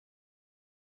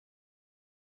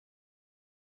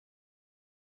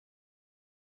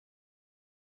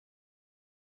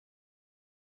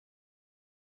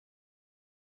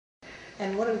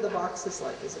And what are the boxes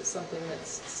like? Is it something that's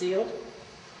sealed?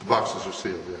 The boxes are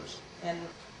sealed, yes.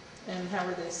 And how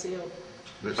are they sealed?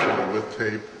 They're sealed with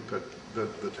tape.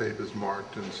 The tape is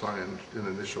marked and signed and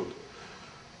initialed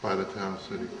by the town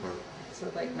city clerk.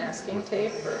 So like masking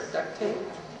tape or duct tape?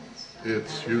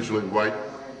 It's usually white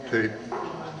tape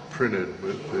printed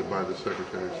by the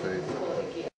Secretary of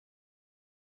State.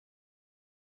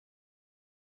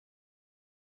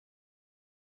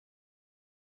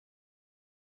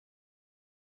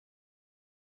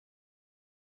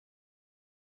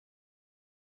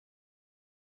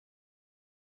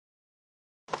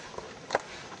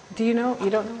 Do you know? You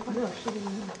don't know? No, she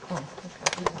didn't know. Oh,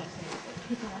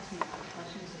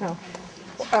 okay.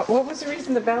 Oh. What was the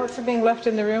reason the ballots are being left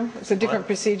in the room? It's a different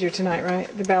procedure tonight,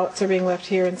 right? The ballots are being left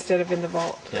here instead of in the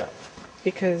vault. Yeah.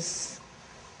 Because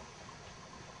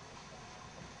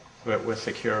we're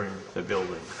securing the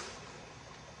building.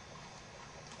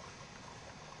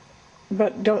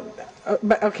 But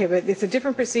it's a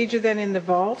different procedure than in the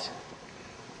vault.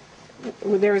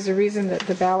 There is a reason that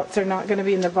the ballots are not going to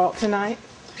be in the vault tonight.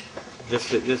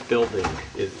 This building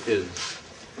is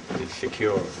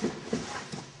secure.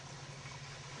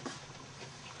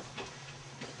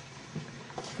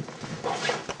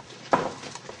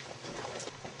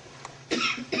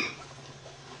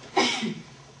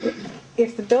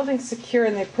 If the building's secure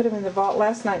and they put them in the vault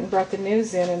last night and brought the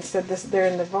news in and said they're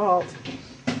in the vault,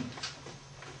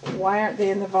 why aren't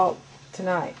they in the vault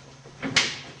tonight?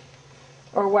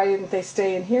 Or why didn't they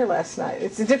stay in here last night?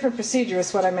 It's a different procedure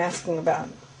is what I'm asking about.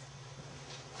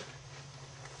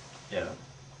 Yeah.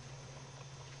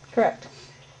 Correct.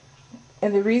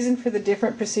 And the reason for the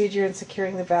different procedure in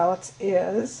securing the ballots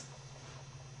is?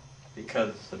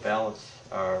 Because the ballots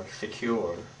are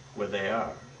secure where they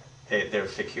are. They're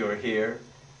secure here.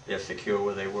 They're secure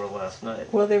where they were last night.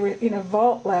 Well, they were in a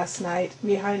vault last night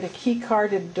behind a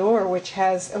key-carded door which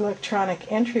has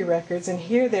electronic entry records, and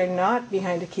here they're not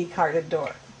behind a key-carded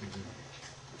door.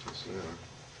 Yes, they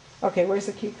are. Okay, where's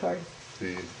the key card?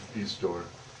 The east door.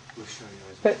 We'll show you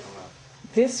as we But go out.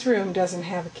 this room doesn't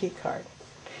have a key card.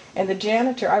 And the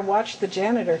janitor, I watched the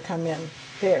janitor come in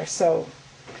there, so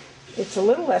it's a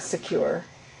little less secure.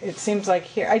 It seems like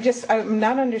here. I'm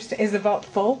not understanding. Is the vault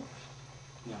full?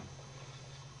 No.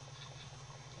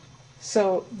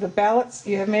 So the ballots,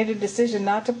 you have made a decision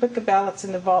not to put the ballots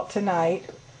in the vault tonight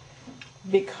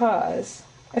because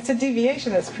it's a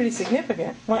deviation that's pretty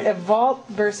significant. A vault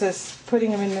versus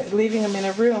putting them in, leaving them in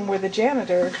a room where the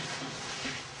janitor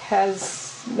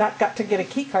has not got to get a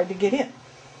key card to get in.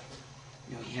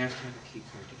 No, he has to have a key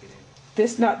card to get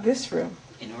in. Not this room.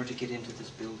 In order to get into this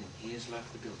building, he has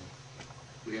left the building.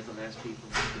 We are the last people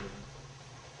in the building.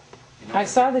 I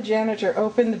saw the janitor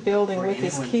open the building with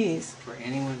his keys. For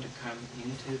anyone to come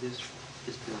into this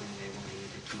building, they will need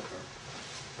a key card.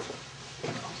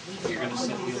 You're going to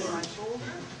set the alarms.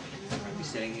 I'll be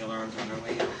setting the alarms on our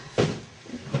way out.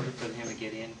 In order for him to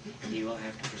get in, he will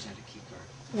have to present a key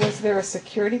card. Was there a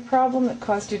security problem that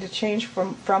caused you to change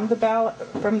from the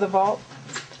vault?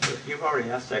 You've already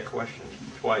asked that question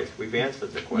twice. We've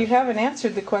answered the question. You haven't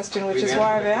answered the question, which is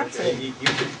why I've answered it. You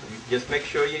just make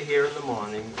sure you're here in the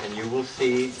morning, and you will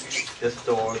see this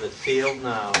door that's sealed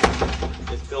now.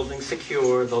 This building's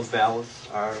secure. Those ballots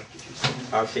are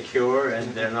secure,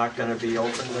 and they're not going to be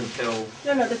opened until.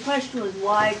 No. The question was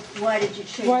why did you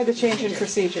change? Why the change in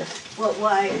procedure? Well,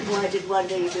 why did one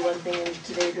day you do one thing and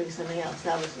today you're doing something else?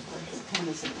 That was the question.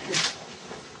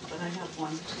 But I have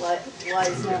one.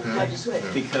 Why'd you switch?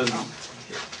 Because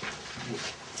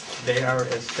they are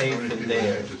as safe in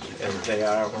there as they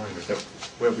are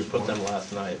where we put them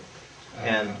last night.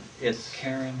 And it's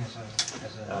Karen as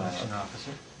an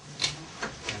officer.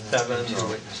 7 or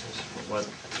witnesses. what?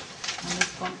 On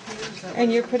this bump here, is that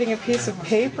And you're putting a piece of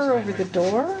paper over the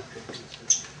door? Okay,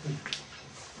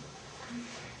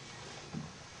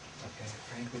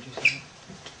 Frank, would you say?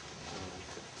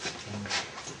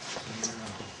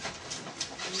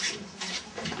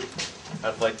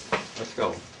 Let's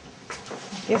go.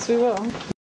 Yes, we will.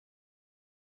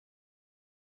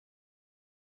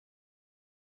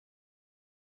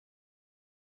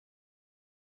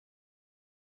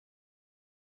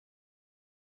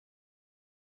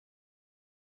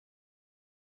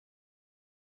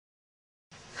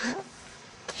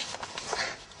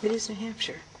 It is New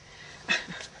Hampshire.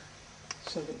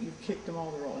 so that you kicked them all,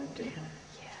 they're all empty, huh?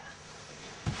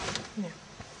 Yeah.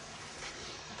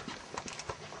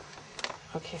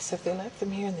 Okay, so if they left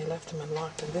them here and they left them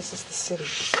unlocked, and this is the city.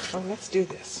 Oh, let's do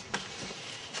this.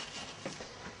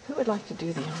 Who would like to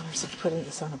do the honors of putting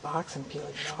this on a box and peeling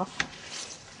it off?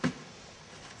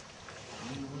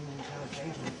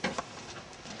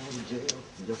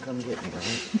 They'll come get me,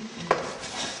 right?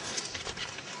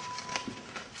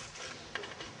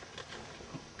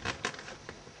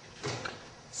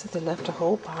 So they left a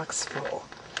whole box full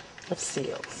of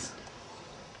seals.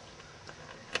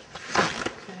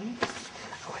 Okay.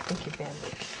 Oh, I think you bent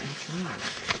it.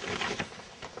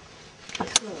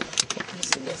 Let me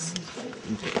see this.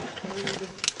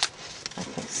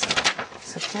 Okay,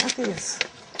 so Kathy is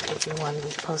taking one of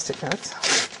these Post-it notes.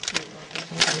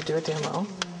 I'm going to do a demo.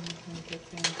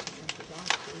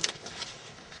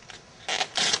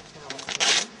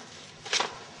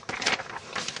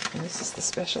 And this is the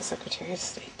Special Secretary of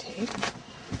State tape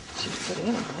she put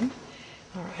in on.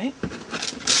 All right.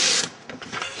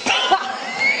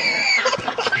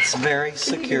 It's very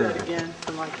secure. Do that again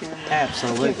for my camera.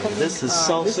 Absolutely. This is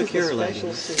so This is the secure, special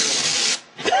ladies. seal.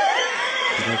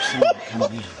 There's someone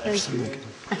coming in. There's someone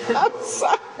coming in. I'm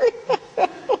sorry.